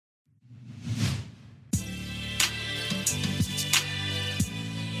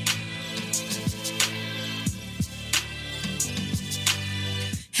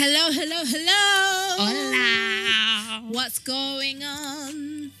Hello, hello, hello. Hola. What's going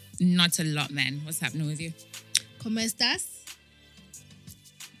on? Not a lot, man. What's happening with you? ¿Cómo estás?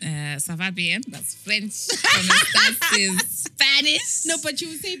 Ça va bien? That's French. ¿Cómo estás is Spanish. No, but you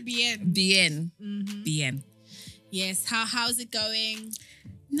would say bien. Bien. Mm-hmm. Bien. Yes. How's it going?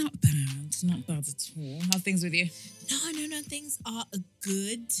 Not bad. Not bad at all. How's things with you? No. Things are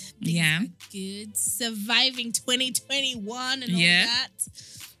good. Things Yeah. are good. Surviving 2021 and Yeah. all that.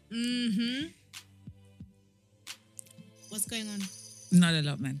 Mm-hmm. What's going on? Not a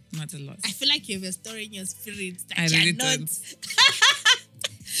lot, man. Not a lot. I feel like you have a story in your spirit that I you're really not. don't.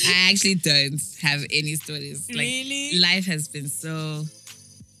 I actually don't have any stories. Really? Life has been so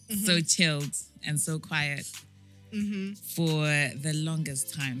chilled and so quiet for the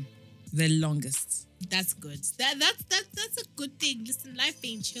longest time. The longest. That's good. That's a good thing. Listen, life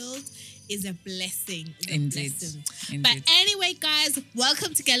being chilled is a blessing. It's a Indeed. blessing. Indeed. But anyway, guys,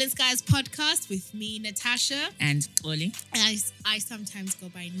 welcome to Gellis Guys podcast with me, Natasha. And Oli. I sometimes go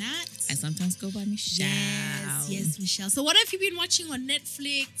by Nat. I sometimes go by Michelle. Yes, Michelle. So what have you been watching on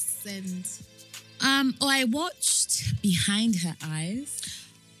Netflix and I watched Behind Her Eyes.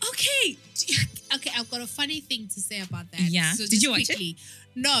 Okay, I've got a funny thing to say about that. Yeah. So Did just you watch quickly,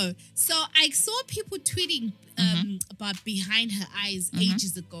 No. So I saw people tweeting about Behind Her Eyes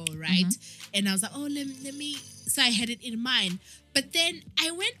ages ago, right? And I was like, oh, let me. So I had it in mind. But then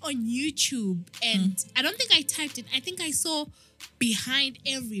I went on YouTube and I don't think I typed it. I think I saw Behind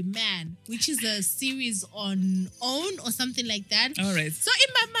Every Man, which is a series on OWN or something like that. All right. So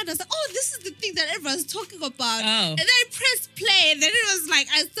in my mind, I was like, oh, this is the thing that everyone's talking about. Oh. And then I pressed play, and then it was like,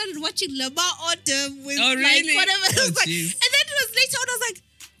 I started watching Lamar Odom with Oh, really? like whatever. Oh, It was like, and jeez. then it was later on, I was like,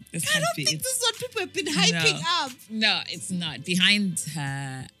 This I can't don't be think it. this is what people have been hyping up. No, it's not. Behind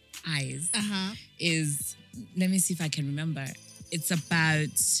Her Eyes Uh-huh. is, let me see if I can remember. It's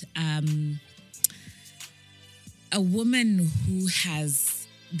about a woman who has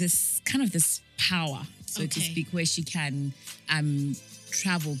this power, so to Okay. speak, where she can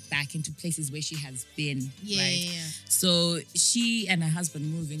travel back into places where she has been. Yeah, right? yeah. So she and her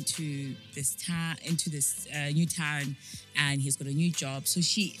husband move into this town, new town, and he's got a new job. So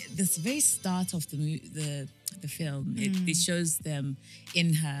this very start of the film, it shows them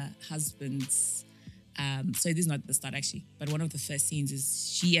in her husband's. So it is not the start actually, but one of the first scenes is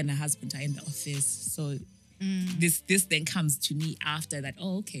she and her husband are in the office. So this then comes to me after that.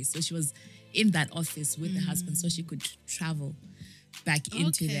 Oh, okay. So she was in that office with the husband, so she could travel back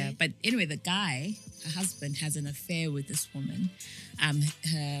into Okay. there. But anyway, the guy, her husband, has an affair with this woman,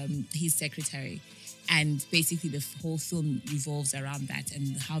 his secretary, and basically the whole film revolves around that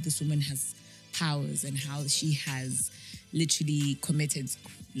and how this woman has powers and how she has literally committed,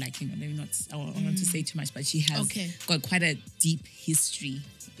 maybe not, I don't want to say too much, but she has got quite a deep history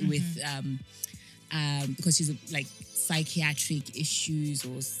with, because she's like psychiatric issues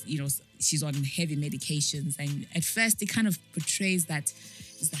or, she's on heavy medications. And at first it kind of portrays that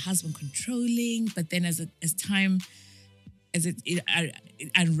is the husband controlling, but then as it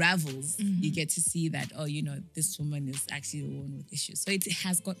unravels, you get to see that, this woman is actually the one with issues. So it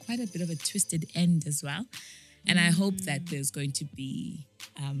has got quite a bit of a twisted end as well. And I hope that there's going to be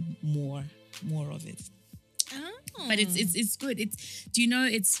more of it. Oh. But it's good. It's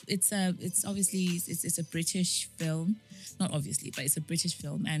obviously it's a British film. Not obviously, but it's a British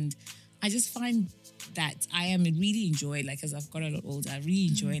film. And I just find that I am really enjoying, as I've got a lot older, I really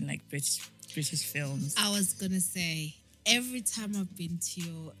enjoying British films. I was going to say, every time I've been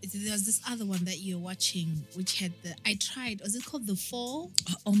to there was this other one that you're watching, which had was it called The Fall?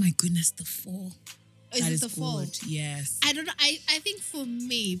 Oh my goodness, The Fall. Is That it The is Fall? good. Yes. I don't know. I think for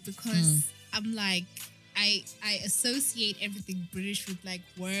me, because I'm like, I associate everything British with like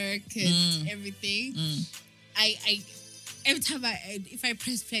work and everything. I every time if I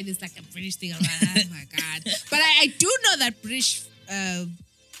press play, there's like a British thing. I'm like, oh my God. But I do know that British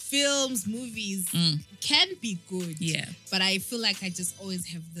films, movies can be good. Yeah. But I feel like I just always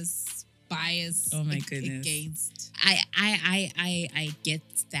have this bias Oh my goodness. against. I get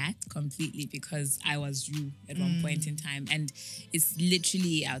that completely because I was you at one point in time, and it's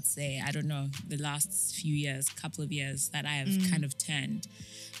literally, I would say, I don't know, the last couple of years that I have kind of turned.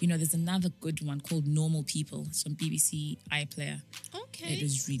 There's another good one called Normal People. It's on BBC iPlayer. Okay. It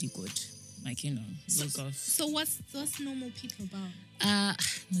is really good. Look off. So what's Normal People about? I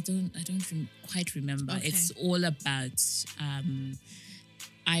don't quite remember. Okay. It's all about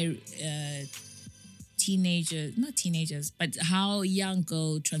not teenagers, but how a young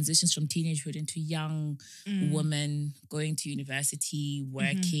girl transitions from teenagehood into young woman going to university,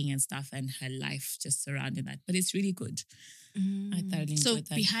 working and stuff, and her life just surrounding that. But it's really good. I thoroughly So enjoyed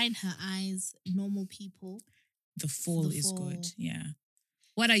that. Behind Her Eyes, Normal People. The Fall The is Fall. good. Yeah.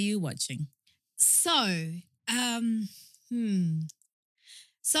 What are you watching? So,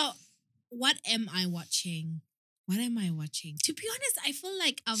 So, what am I watching? What am I watching? To be honest, I feel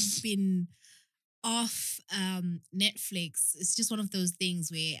like I've been off Netflix. It's just one of those things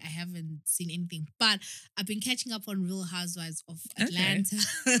where I haven't seen anything, but I've been catching up on Real Housewives of Atlanta.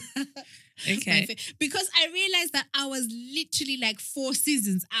 Okay. Because I realized that I was literally like 4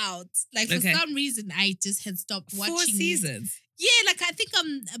 seasons out. Like for Okay. some reason, I just had stopped watching 4 it. seasons. Yeah, like I think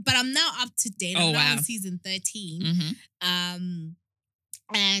I'm now up to date. Oh, I'm now wow. on season 13. Mm-hmm.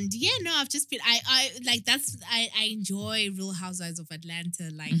 And yeah, no, I've just been I enjoy Real Housewives of Atlanta.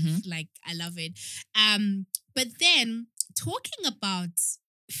 Like I love it. But then talking about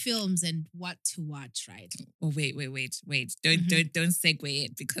films and what to watch, right? Oh, wait. Don't segue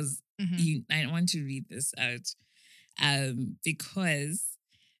it because I want to read this out. Because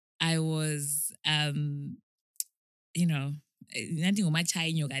I was nothing on my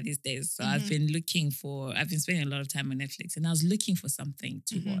China these days. So I've been spending a lot of time on Netflix and I was looking for something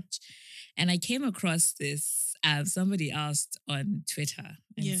to watch. And I came across this, somebody asked on Twitter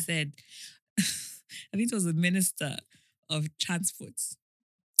and said, I think it was the Minister of Transport.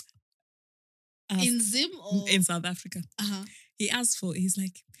 In Zim or in South Africa. Uh-huh. He's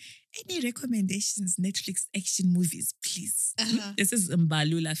like, any recommendations, Netflix action movies, please. Uh-huh. This is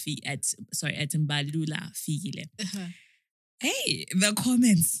Mbalula at Mbalula Figile. Uh-huh. Hey, the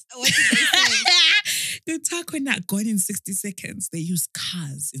comments. What did they say? The taco not gone in 60 seconds. They use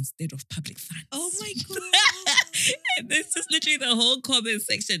cars instead of public funds. Oh my God. And this is literally the whole comment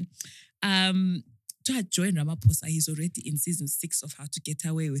section. To join Ramaphosa, he's already in season 6 of How to Get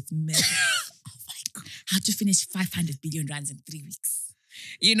Away with Murder. Oh my God. How to finish 500 billion rands in 3 weeks.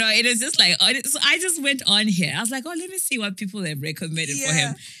 You know, it is just like, so I just went on here. I was like, oh, let me see what people have recommended for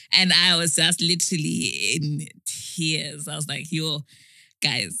him. And I was just literally in tears. I was like, yo,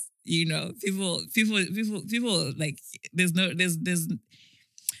 guys, you know, people like,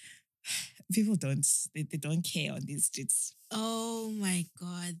 people don't care on these streets. Oh my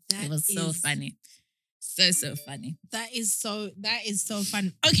God. It was so funny. So funny. That is so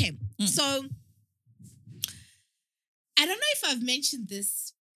fun. Okay. So I don't know if I've mentioned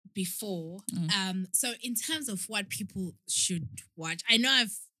this before. So in terms of what people should watch, I know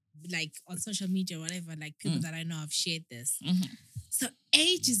I've like on social media or whatever, like people that I know have shared this. So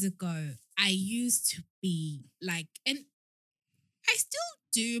ages ago, I used to be like, and I still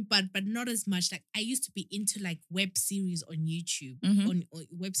do, but not as much. Like I used to be into like web series on YouTube,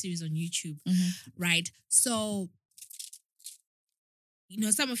 right? So, you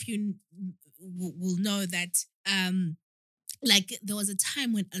know, some of you will know that like there was a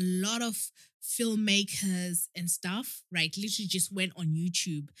time when a lot of filmmakers and stuff, right, literally just went on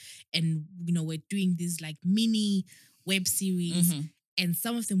YouTube and, you know, we're doing these like mini web series and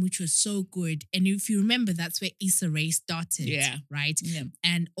some of them which were so good. And if you remember, that's where Issa Rae started, right? Yeah.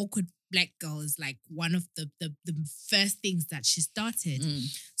 And Awkward Black Girl is like one of the first things that she started.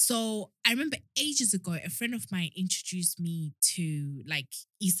 So I remember ages ago, a friend of mine introduced me to like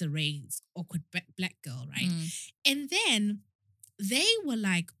Issa Rae's Awkward Black Girl, right? And then they were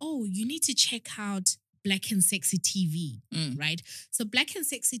like, oh, you need to check out Black and Sexy TV, right? So Black and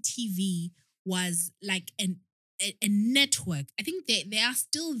Sexy TV was like a network. I think they are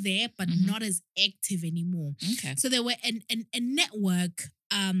still there, but not as active anymore. Okay. So there were a network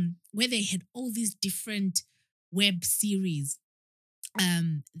where they had all these different web series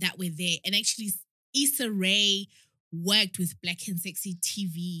that were there. And actually Issa Rae worked with Black and Sexy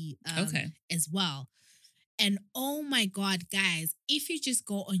TV as well. And oh my God, guys, if you just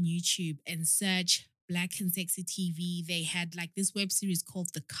go on YouTube and search Black and Sexy TV, they had like this web series called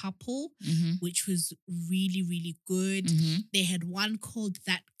The Couple, which was really, really good. They had one called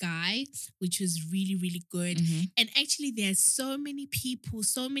That Guy, which was really, really good. And actually there's so many people,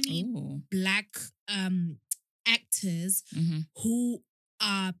 so many Black actors who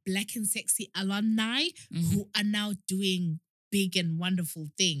are Black and Sexy alumni who are now doing big and wonderful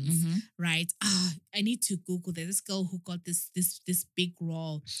things, right? I need to Google this girl who got this big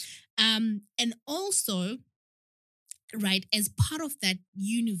role. And also, right, as part of that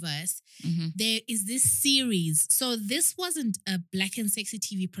universe, there is this series. So this wasn't a Black and Sexy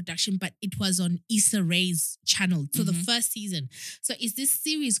TV production, but it was on Issa Rae's channel. So the first season. So it's this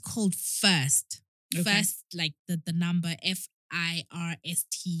series called First. First, like the number FIRST.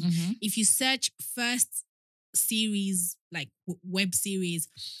 If you search First series, like web series,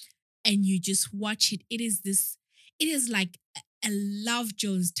 and you just watch it, it is like a Love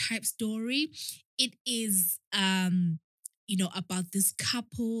Jones type story. It is about this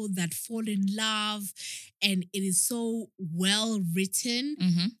couple that fall in love, and it is so well written.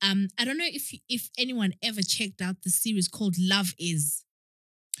 I don't know if anyone ever checked out the series called Love Is.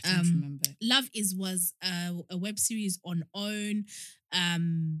 I don't remember. Love Is was a web series on OWN,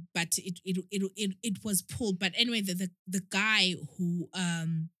 but it was pulled. But anyway, the guy who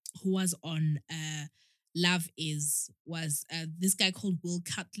was on Love Is was this guy called Will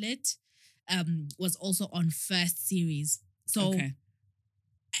Cutlet, was also on first series. So Okay.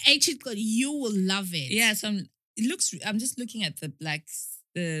 actually, you will love it. Yeah, so I'm just looking at the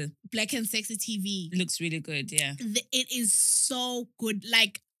Black and Sexy TV. it looks really good, yeah. It is so good.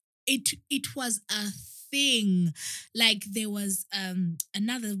 Like it was a thing. Like there was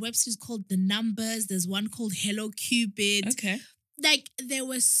another web series called The Numbers. There's one called Hello Cupid. Okay. Like they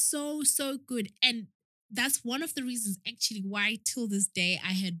were so good, and that's one of the reasons actually why till this day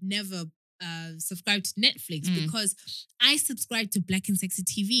I had never subscribed to Netflix, because I subscribed to Black and Sexy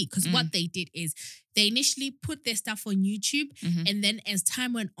TV, because what they did is they initially put their stuff on YouTube, and then as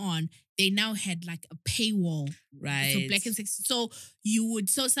time went on, they now had like a paywall. Right. So Black and Sexy. So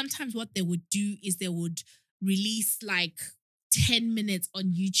sometimes what they would do is they would release like 10 minutes on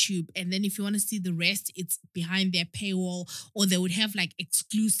YouTube, and then if you want to see the rest, it's behind their paywall, or they would have like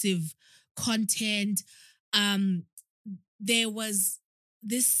exclusive content. There was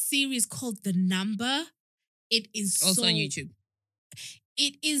this series called The Number. It is Also on YouTube.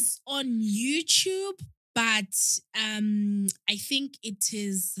 It is on YouTube, but I think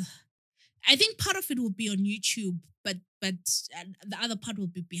part of it will be on YouTube, but the other part will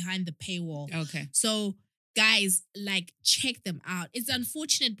be behind the paywall. Okay. So guys, like, check them out. It's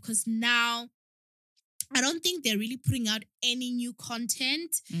unfortunate because now I don't think they're really putting out any new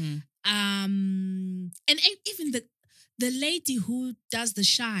content. And even the lady who does The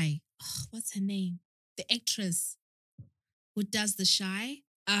Shy, what's her name? The actress who does The Shy,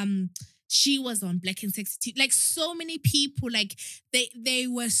 she was on Black and Sexy TV. Like so many people, like they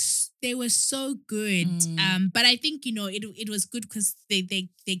were so good. But I think it was good because they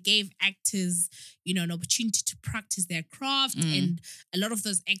gave actors an opportunity to practice their craft, and a lot of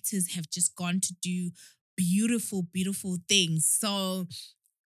those actors have just gone to do beautiful things. So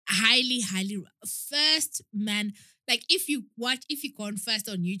highly first, man, like if you go on first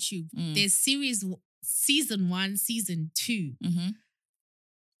on YouTube, there's season 1, season 2.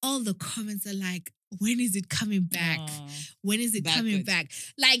 All the comments are like, when is it coming back? When is it coming back?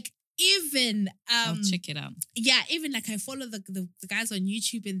 Like even I'll check it out. Yeah, even like I follow the guys on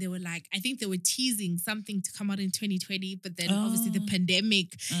YouTube, and they were like, I think they were teasing something to come out in 2020, but then obviously the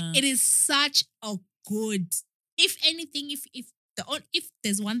pandemic. It is such a good, if anything, if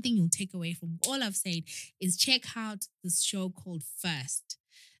there's one thing you'll take away from all I've said, is check out this show called First.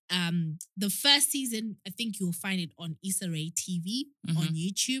 The first season, I think you'll find it on Issa Rae TV on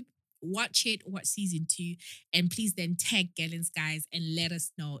YouTube. Watch it, watch season 2, and please then tag Gellens guys and let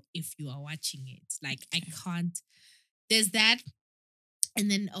us know if you are watching it. Like, I can't. There's that. And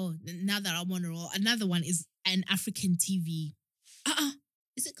then, now that I'm on a roll, another one is An African TV.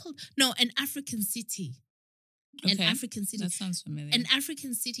 Is it called? No, An African City. Okay. An African City. That sounds familiar. An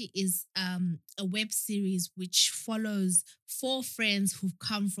African City is a web series which follows 4 friends who've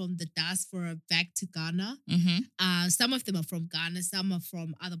come from the diaspora back to Ghana. Some of them are from Ghana, some are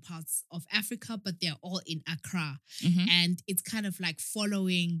from other parts of Africa, but they're all in Accra. And it's kind of like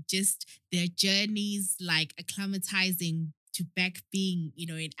following just their journeys, like acclimatizing to back being,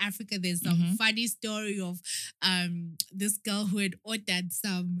 in Africa. There's some funny story of this girl who had ordered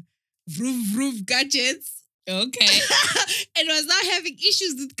some vroom gadgets. Okay. And was now having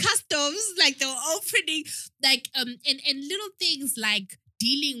issues with customs, like they were opening, like and little things like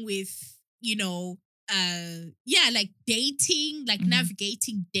dealing with, like dating, like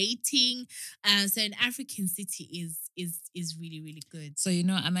navigating dating. So An African City is really, really good. So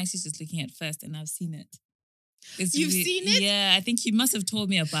I'm actually just looking at First, and I've seen it. You've seen it? Yeah, I think you must have told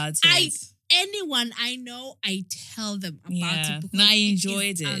me about it. Anyone I know, I tell them about it. No, I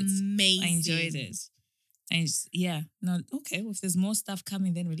enjoyed it. Amazing. I enjoyed it. And okay. Well, if there's more stuff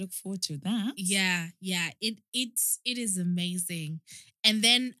coming, then we look forward to that. Yeah. It is amazing. And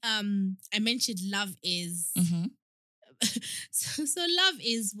then I mentioned Love Is. So Love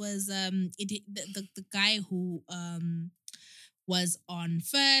Is was the guy who was on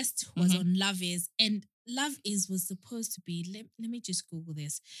First, was on Love Is, and Love Is was supposed to be, let me just Google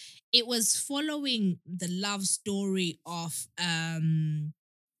this. It was following the love story of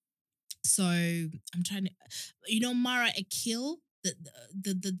so I'm trying to, Mara Akil,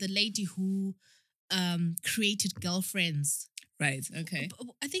 the lady who created Girlfriends. Right. Okay.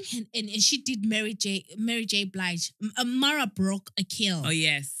 I think, and she did Mary J. Blige. Mara Brock Akil Oh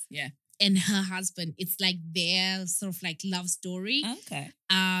yes. Yeah. and her husband. It's like their sort of like love story. Okay.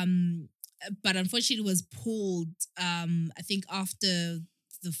 But unfortunately, it was pulled. I think after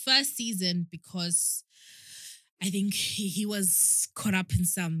the first season because I think he was caught up in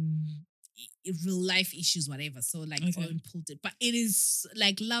some real life issues, whatever. So like Owen pulled it. But it is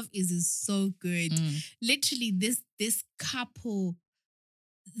like Love is so good. Literally, this couple,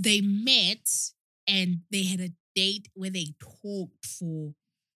 they met and they had a date where they talked for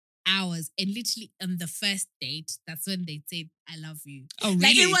hours, and literally on the first date, that's when they said, "I love you." Oh, really?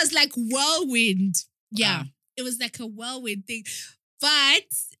 Like it was like whirlwind. Yeah, Wow. it was like a whirlwind thing.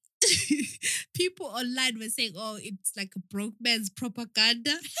 But people online were saying, "Oh, it's like a broke man's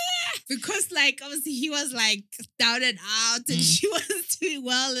propaganda," because like obviously he was like down and out, and she was doing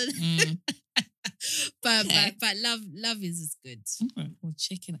well. And but love is good. We'll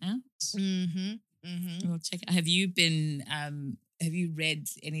check it out. Mm-hmm. We'll check it. Have you been? Have you read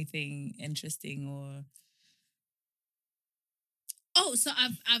anything interesting or? Oh, so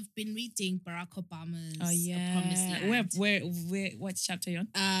I've been reading Barack Obama's Promised Land. Where what chapter are you on?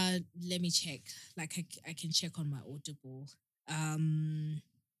 Let me check. Like I can check on my Audible.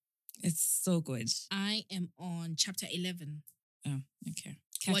 It's so good. I am on chapter 11. Oh, okay.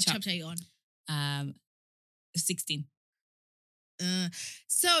 What chapter are you on? 16.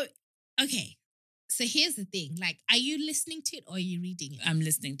 So okay. So here's the thing. Like, are you listening to it or are you reading it? I'm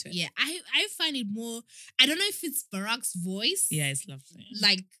listening to it. Yeah, I find it more. I don't know if it's Barack's voice. Yeah, it's lovely.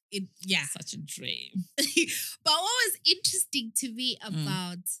 Like it. Yeah, such a dream. But what was interesting to me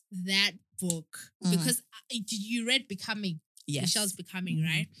about that book, because you read Becoming, yes. Michelle's Becoming,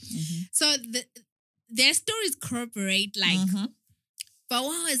 right? Mm-hmm. So their stories corroborate, like, but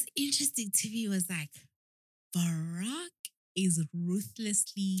what was interesting to me was like, Barack is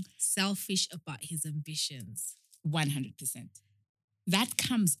ruthlessly selfish about his ambitions. 100%. That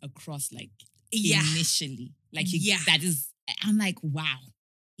comes across like initially. Like that is, I'm like, wow.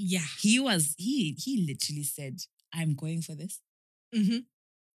 Yeah. He literally said, I'm going for this. Mm-hmm.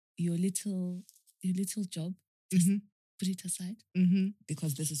 Your little job, put it aside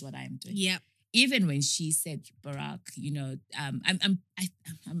because this is what I'm doing. Yeah. Even when she said, Barack, you know,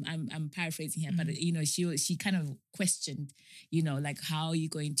 I'm paraphrasing here, but you know, she kind of questioned, you know, like how are you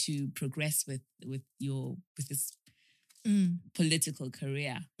going to progress with this political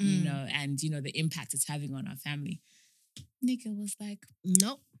career, you know, and you know the impact it's having on our family. Nika was like,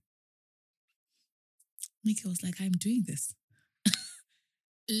 nope. Nika was like, I'm doing this.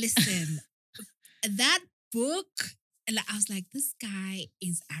 Listen, that book. I was like, this guy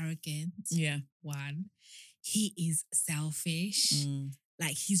is arrogant. Yeah. One, he is selfish.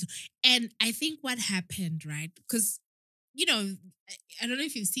 Like and I think what happened, right? Because, you know, I don't know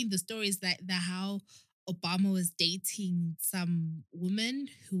if you've seen the stories that how Obama was dating some woman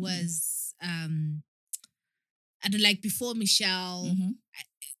who was, I don't like before Michelle,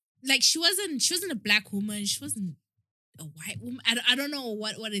 like she wasn't a black woman. She wasn't a white woman. I don't know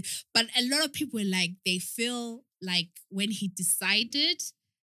what it, but a lot of people were like, they feel like when he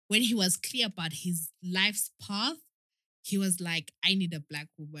was clear about his life's path, he was like, I need a black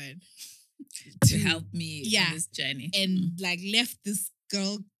woman to help me on this journey. And like left this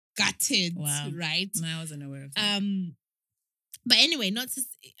girl gutted. Wow. Right? No, I wasn't aware of that. But anyway, not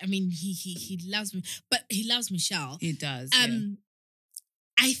just, I mean, he loves me, but he loves Michelle. He does.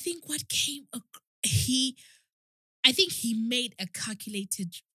 I think what came, I think he made a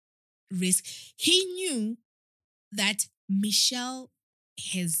calculated risk. He knew that Michelle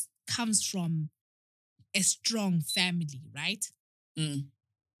comes from a strong family, right?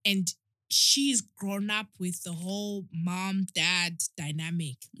 And she's grown up with the whole mom-dad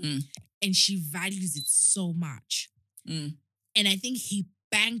dynamic. And she values it so much. And I think he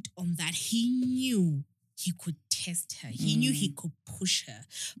banked on that. He knew he could test her. He knew he could push her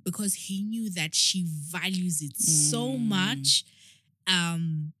because he knew that she values it so much.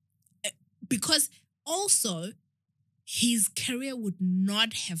 Because also his career would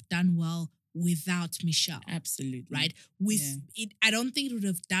not have done well without Michelle. Absolutely. Right? I don't think it would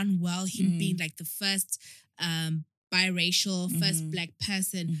have done well, him being like the first biracial, first black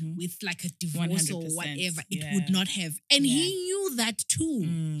person with like a divorce 100%. Or whatever. It would not have. And he knew that too.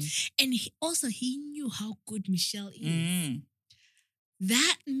 And he knew how good Michelle is.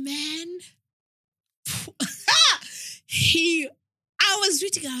 That man, I was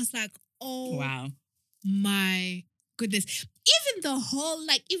reading, I was like, oh, wow, my goodness. Even the whole,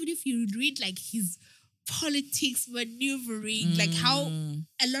 like, even if you read like his politics maneuvering, like how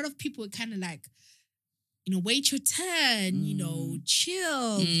a lot of people were kind of like, wait your turn,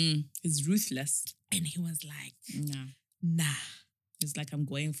 chill. He's ruthless. And he was like, No. nah. It's like, I'm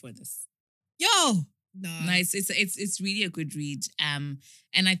going for this. Yo! No. Nice. It's really a good read. And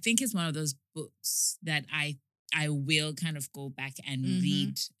I think it's one of those books that I will kind of go back and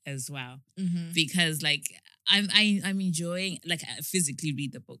read as well. Because like I'm enjoying, like, I physically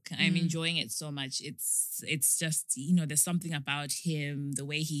read the book. I'm enjoying it so much. It's just, there's something about him, the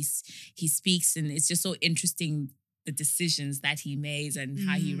way he speaks, and it's just so interesting, the decisions that he makes and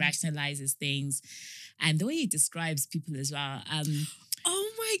how he rationalizes things and the way he describes people as well.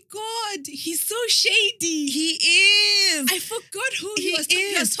 Oh my God, he's so shady. He is. I forgot who he was talking.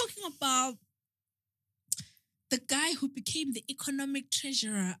 He was talking about the guy who became the economic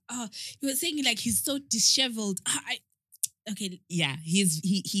treasurer. He was saying like he's so disheveled. Okay. Yeah,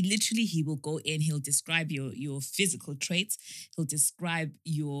 he literally, he will go in, he'll describe your physical traits, he'll describe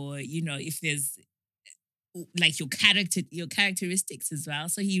your, if there's like your characteristics as well.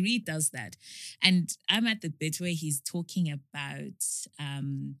 So he really does that. And I'm at the bit where he's talking about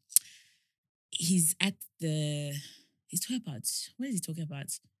he's talking about, what is he talking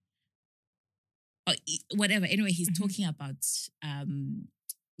about? Oh, whatever. Anyway, he's talking about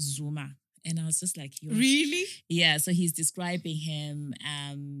Zuma. And I was just like, really? Yeah, so he's describing him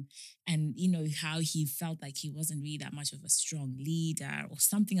and, how he felt like he wasn't really that much of a strong leader or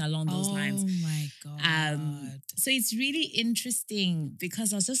something along those lines. Oh, my God. So it's really interesting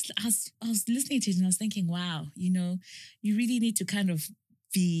because I was listening to it and I was thinking, wow, you really need to kind of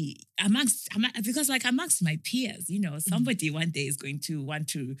be amongst my peers, somebody one day is going to want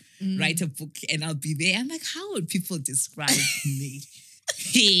to write a book and I'll be there. I'm like, how would people describe me?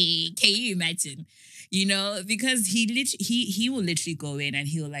 Can you imagine? Because he will literally go in and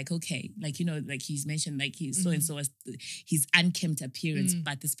he'll like, okay, like, like he's mentioned, like he's so and so as his unkempt appearance,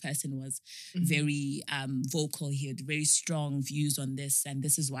 but this person was very vocal. He had very strong views on this, and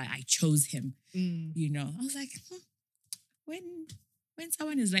this is why I chose him. I was like, when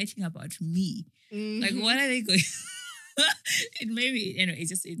someone is writing about me, like, what are they going? It made me,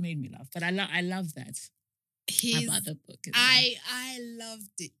 it made me laugh. But I love that. About the book as well. I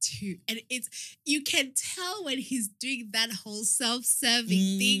loved it too. And you can tell when he's doing that whole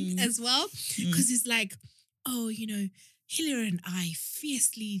self-serving thing as well. Because he's like, oh, Hillary and I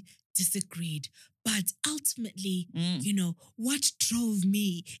fiercely disagreed. But ultimately, what drove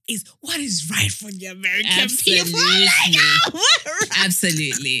me is what is right for the American people.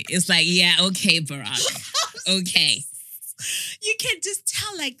 Absolutely. It's like, yeah, okay, Barack. Okay. You can just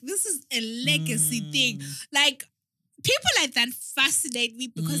tell, like, this is a legacy thing. Like, people like that fascinate me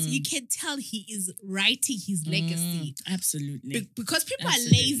because you can tell he is writing his legacy. Absolutely. Because people are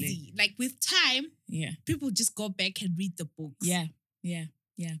lazy. Like, with time, people just go back and read the books. Yeah.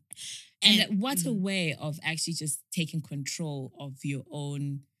 And what a way of actually just taking control of your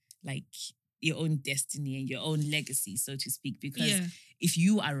own, like, your own destiny and your own legacy, so to speak. Because if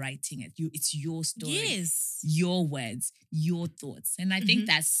you are writing it, it's your story, your words, your thoughts. And I think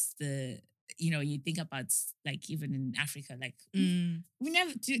that's the, you think about, like, even in Africa, like, we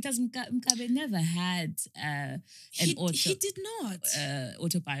never, Mugabe never had an auto. He did not.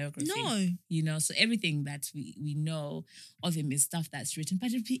 Autobiography. No. So everything that we know of him is stuff that's written. But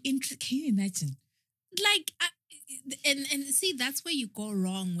it'd be interesting. Can you imagine? Like, and see, that's where you go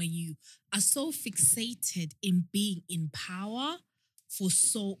wrong when you are so fixated in being in power for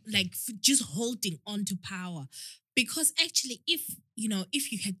just holding on to power. Because actually, if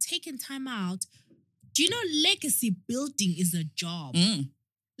you had taken time out, do you know legacy building is a job?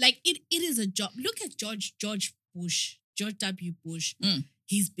 Like, it is a job. Look at George W. Bush.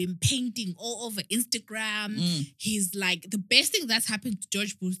 He's been painting all over Instagram. He's like, the best thing that's happened to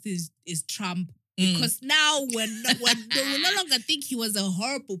George Bush is Trump. Because now we no longer think he was a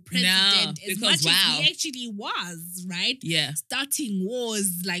horrible president as much as he actually was, right? Yeah. Starting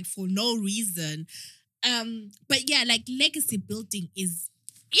wars, like, for no reason. But yeah, like, legacy building is,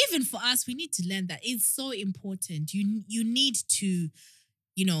 even for us, we need to learn that. It's so important. You need to,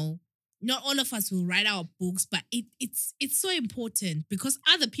 not all of us will write our books, but it's so important because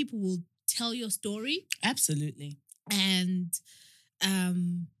other people will tell your story. Absolutely. And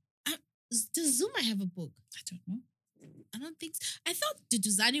does Zuma have a book? I don't know. I don't think so. I thought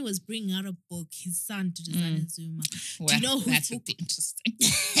Duduzane was bringing out a book, his son, Duduzane Zuma. Well, do you know who that would be interesting.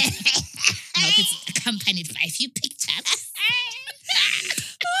 I hope it's accompanied by a few pictures.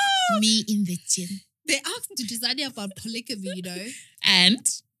 Me in the gym. They asked Duduzane about polygamy, And?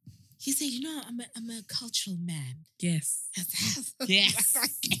 He said, I'm a cultural man. Yes. Yes.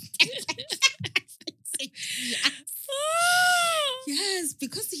 Yes,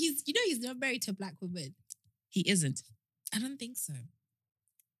 because he's not married to a black woman. He isn't. I don't think so.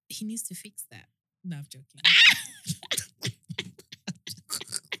 He needs to fix that. No, I'm joking.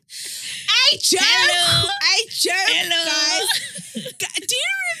 I joke. Hello. I joke, Hello. guys. Do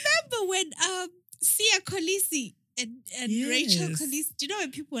you remember when Sia Kolisi and Yes. Rachel Kolisi? Do you know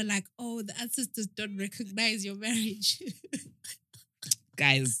when people were like, "Oh, the ancestors don't recognize your marriage"?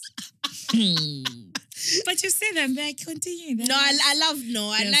 Guys. But you say them back. Continue. No, I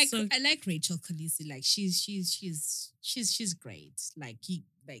They're I like Rachel Kolisi. Like she's great. Like you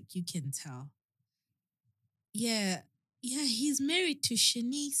can tell. Yeah, he's married to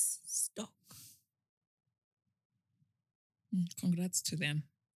Shanice Stock. Congrats to them.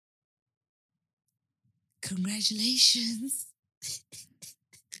 Congratulations.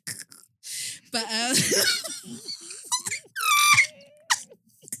 But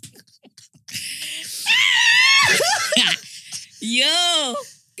Yo,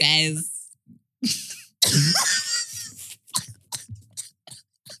 guys.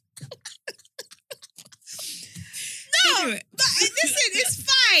 Anyway, but listen, it's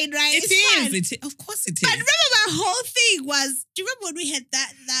fine, right? it It's fine. is. Of course it is. But remember, my whole thing was, do you remember when we had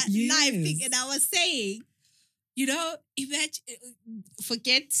that live Yes. thing and I was saying, imagine,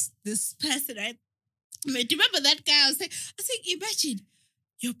 forget this person, right? I mean, do you remember that guy? I was saying, imagine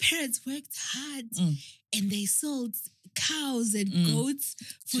your parents worked hard and they sold cows and goats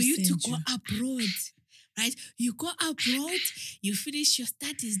for To you to send go you. abroad. Right? You go abroad, you finish your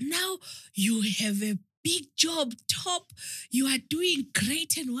studies. Now you have a big job, top. You are doing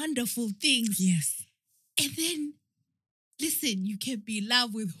great and wonderful things. Yes. And then, listen, you can be in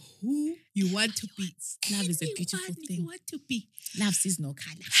love with who you want to be. Love is a beautiful Anyone thing. you want to be. Love sees no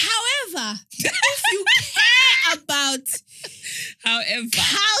color. However, if you care about However.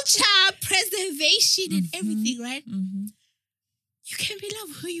 culture, preservation, and everything, right? Mm-hmm. You can be in love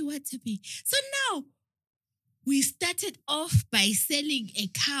with who you want to be. So now, we started off by selling a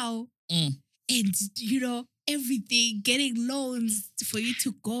cow and, everything, getting loans for you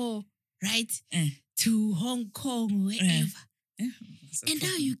to go, right? To Hong Kong, wherever. And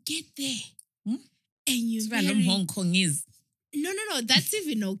now you get there and you marry. Hong Kong is. No. That's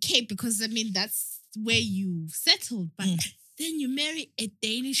even okay because, I mean, that's where you settled. But then you marry a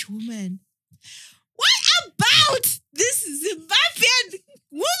Danish woman. What about this Zimbabwean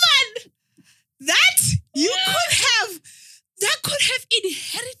woman that could have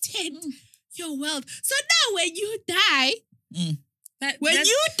inherited your wealth? So now when you die,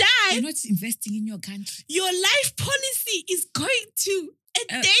 You're not investing in your country. your life policy is going to a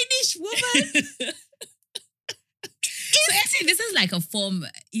Danish woman. So actually, this is like a form,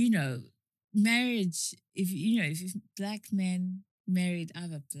 marriage. If black men married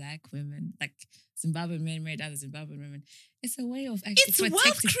other black women, like Zimbabwean men married other Zimbabwean women, it's a way of actually It's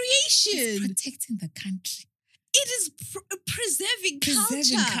wealth creation. It's protecting the country. It is preserving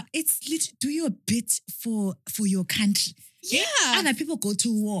culture. It's literally do your bit for your country. Yeah. Other people go to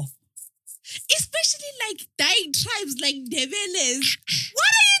war. Especially like dying tribes like Develes.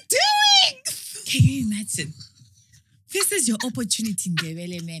 What are you doing? Can you imagine? This is your opportunity,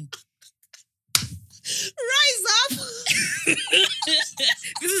 Ndebele men. Rise up.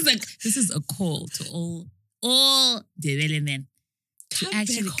 This is a call to all Ndebele men to Come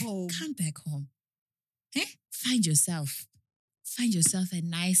actually back home. come back home. Find yourself a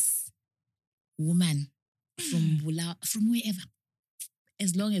nice woman from wherever.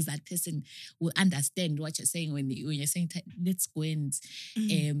 As long as that person will understand what you're saying when you're saying, let's go and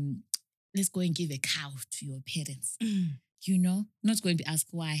give a cow to your parents. Not going to ask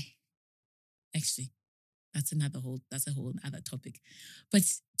why. Actually, that's a whole other topic. But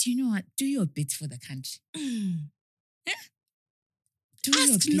do you know what? Do your bit for the country. Do your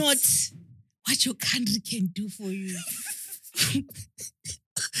Ask bit. not what your country can do for you.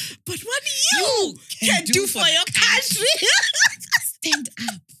 But what you can do for your country. Stand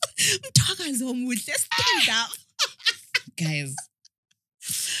up. Stand up. Guys.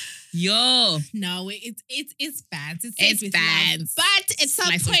 Yo. No, it's bad. It's bad. But at some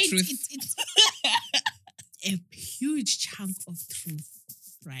Slice of point, truth. it's a huge chunk of truth,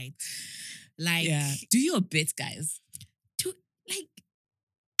 right? Like, Do your bit, guys.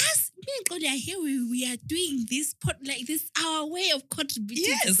 us, me and God are here. We are doing this our way of contributing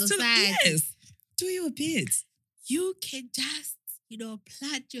to Yes. society. Yes. Do your bit. You can just,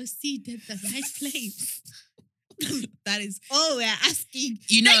 plant your seed at the right place. That is all we're asking.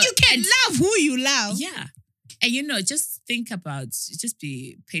 Then you can love who you love. Yeah. And just just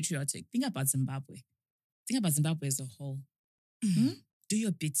be patriotic. Think about Zimbabwe. Think about Zimbabwe as a whole. Do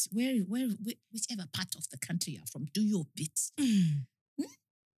your bit. Whichever part of the country you're from, do your bit.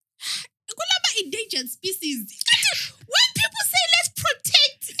 Kulaba endangered species. When people say let's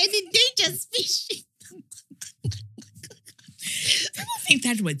protect an endangered species, People think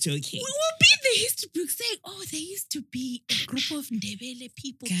that we're joking. we will be in the history book saying, oh, there used to be a group of Ndebele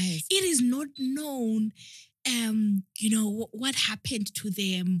people. Guys. It is not known, what happened to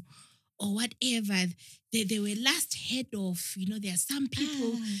them or whatever. They were last heard of. There are some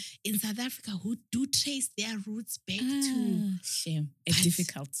people in South Africa who do trace their roots back to. Shame. It's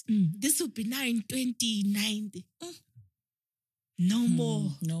difficult. This will be now in 2090. No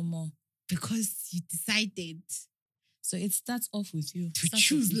more. No more. Because you decided So it starts off with you. to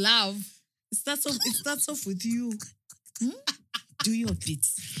choose love. It starts off with you. Do your bit.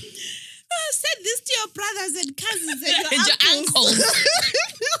 Send this to your brothers and cousins and And your your uncles.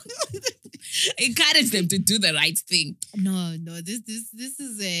 Encourage them to do the right thing. No, this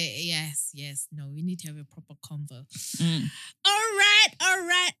is a yes. No, we need to have a proper convo. All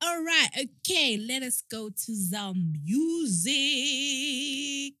right. Okay, let us go to some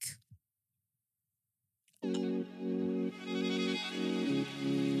music.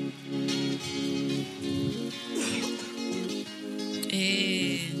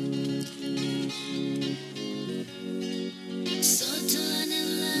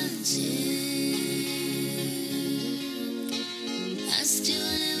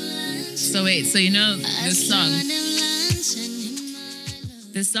 So wait, so you know this song?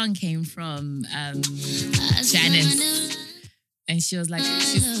 This song came from Janice, and she was like,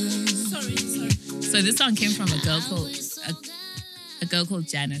 Sorry. so this song came from a girl called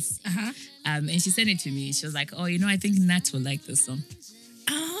Janice, and she sent it to me. She was like, oh, I think Nat will like this song.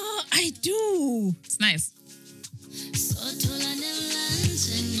 Oh, I do. It's nice.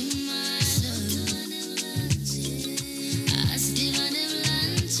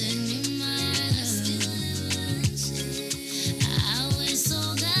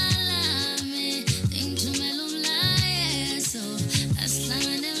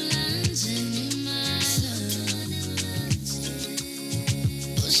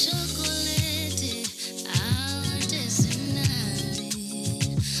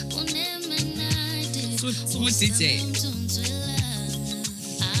 Smooth DJ.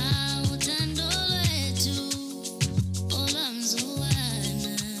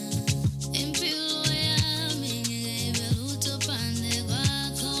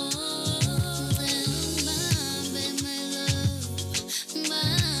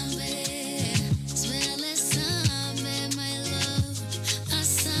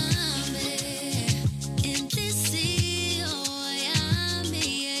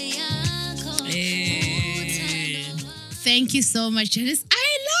 Thank you so much, Janice.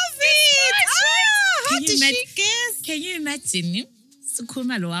 I love it. How Can you did imagine- she guess? Can you imagine?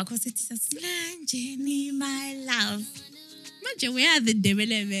 Sikhuluma lo wakho sithi Silanjeni my love. Manje, we are the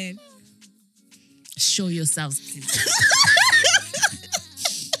Ndebele man. Show yourselves, please.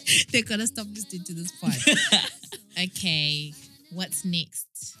 They're gonna stop listening to this part. Okay, what's next?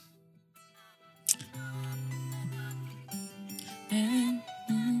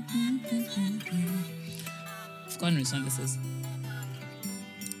 I've forgotten which one this is.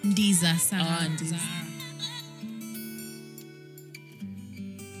 Ndiza Sarah. Ndiza.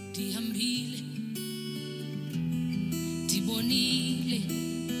 Dihambile dibonile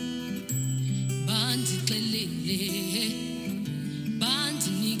bandixelele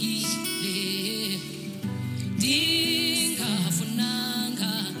bandinikile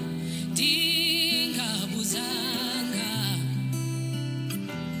ndingafunanga ndingabuzanga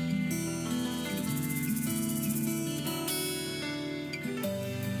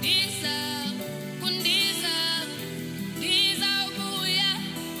ndizawubuya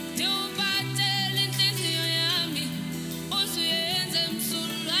ndiwuphathele intliziyo yami uzuyenze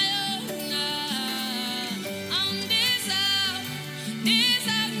msulwa yona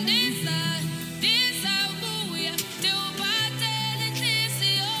ndizawubuya ndiwuphathele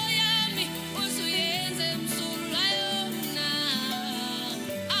intliziyo yami uzuyenze msulwa yona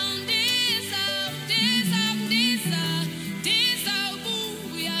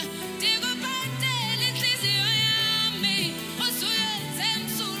ndizawubuya ndikuphathele intliziyo yami uzuyenze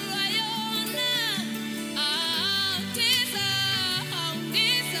msulwa yona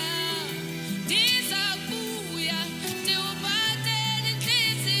ndizawubuya ndiwuphathele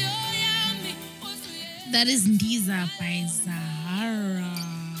intliziyo yami That is Ndiza by Zahara.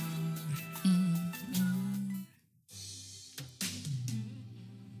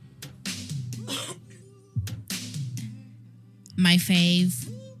 My fave,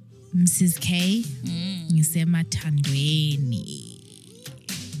 Mrs. K. Ngisemathandweni.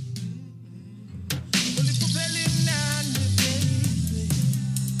 Uliphuphela imnandi baby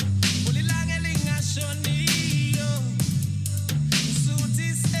ulilanga elingash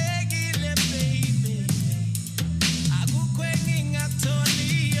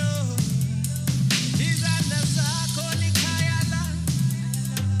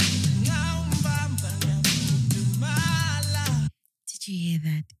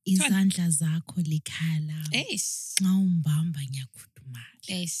that. Izandla zakho likhaya lami. Eish. Xa umbamba ngiyakhudumala.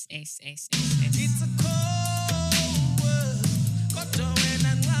 Eish. It's a cold world. Kodwa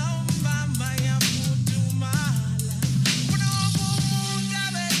wena nxa umbamba ngiyafudumala. Funa wonke umuntu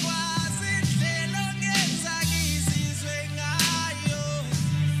abekwazi indlela ongenza ngizizwe ngayo.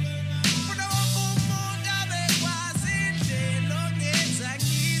 Funa wonke umuntu abekwazi indlela ongenza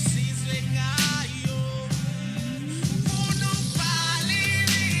ngizizwe ngayo. Funa ukubhala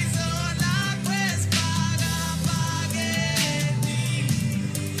ibizo lakho esibhakabhakeni.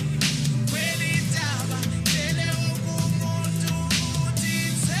 Kwelitaba tshele wonke umuntu ukuthi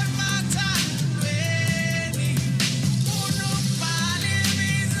nisemathandweni. Funa ukubhala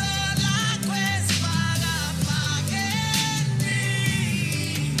ibizo lakho esibhakabhakeni.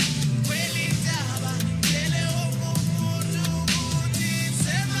 Kwelitaba tshele wonke umuntu ukuthi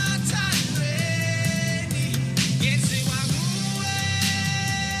nisemathandweni. Ngenziwa nguwe,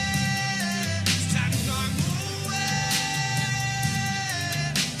 sithandwa nguwe.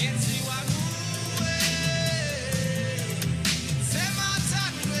 Ngenziwa nguwe,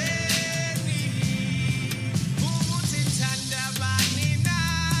 semathandweni. Ukuthi ngithanda bani na,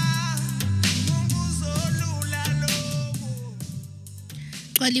 unguzolula lokhu.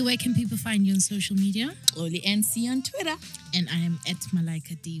 Xoli, where can people find you on social media? Oli NC on Twitter. And I am at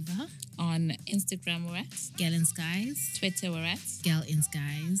Malaika Diva. On Instagram, we're at. Girl in Skies. Twitter, we're at. Girl in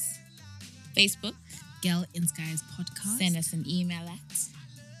Skies. Facebook. Girl in Skies podcast. Send us an email at.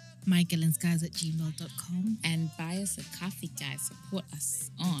 mygirlinskies@gmail.com. And buy us a coffee, guys. Support us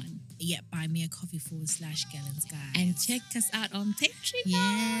on. Yeah, buy me a coffee /Girl in Skies. And check us out on Patreon.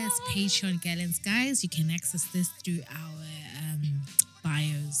 yes, Patreon Girl in Skies. You can access this through our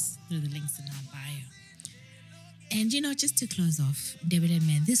bios, through the links in our bio. And just to close off, David and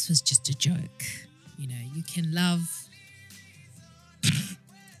Man, this was just a joke. You can love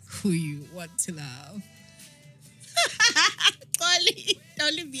who you want to love.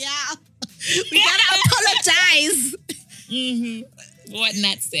 Dolly meow. We gotta apologize. What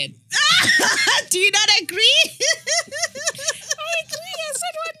Nat said. Do you not agree? I agree. I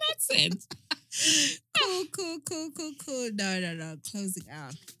said what Nat said. Cool. No. Closing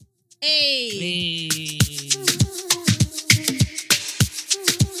out. Hey.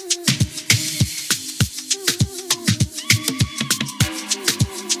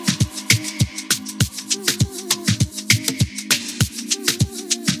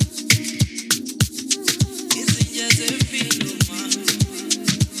 Izinja zempilo ma.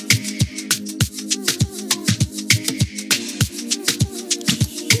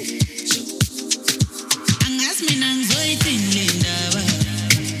 Angazi mina ngizoyithini le ndaba.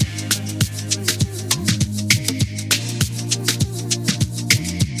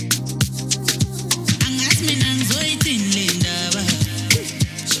 Angazi mina ngizoyithini le ndaba.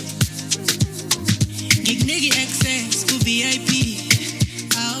 Ngikunika i-access ku-VIP.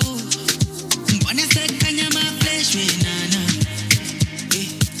 Awu. Ngibona sekukhanya ama-flash wenana.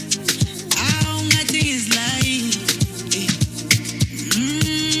 Awu ngathi ngizilayini.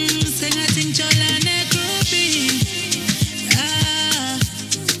 Sengathi ngitshola ne-groupie.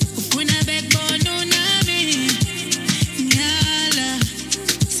 Ufuna bekubona unami. Nyala.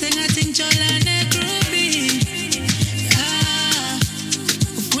 Sengathi ngitshola ne-groupie.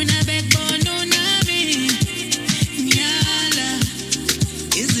 Ufuna bekubona unami. Nyala.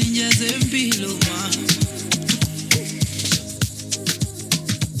 Izinja zempilo ma.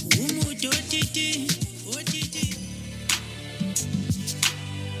 Umuntu otiti